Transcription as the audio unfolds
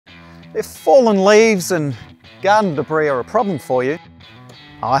If fallen leaves and garden debris are a problem for you,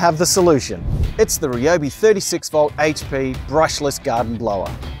 I have the solution. It's the RYOBI 36V HP Brushless Garden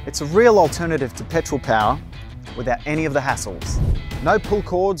Blower. It's a real alternative to petrol power without any of the hassles. No pull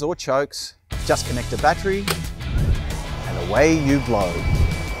cords or chokes, just connect a battery and away you blow.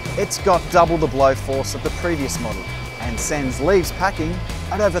 It's got double the blow force of the previous model and sends leaves packing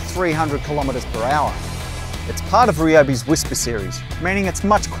at over 300 kilometers per hour. It's part of RYOBI's Whisper series, meaning it's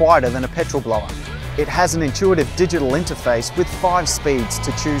much quieter than a petrol blower. It has an intuitive digital interface with 5 speeds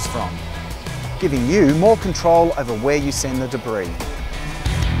to choose from, giving you more control over where you send the debris.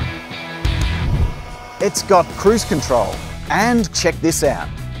 It's got cruise control, and check this out,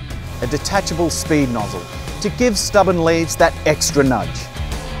 a detachable speed nozzle to give stubborn leaves that extra nudge.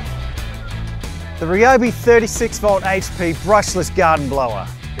 The RYOBI 36V HP Brushless Garden Blower.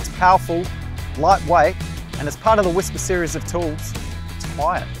 It's powerful, lightweight, and as part of the Whisper series of tools, it's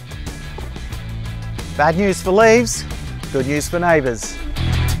quiet. Bad news for leaves, good news for neighbours.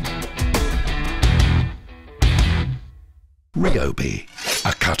 RYOBI,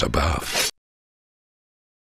 a cut above.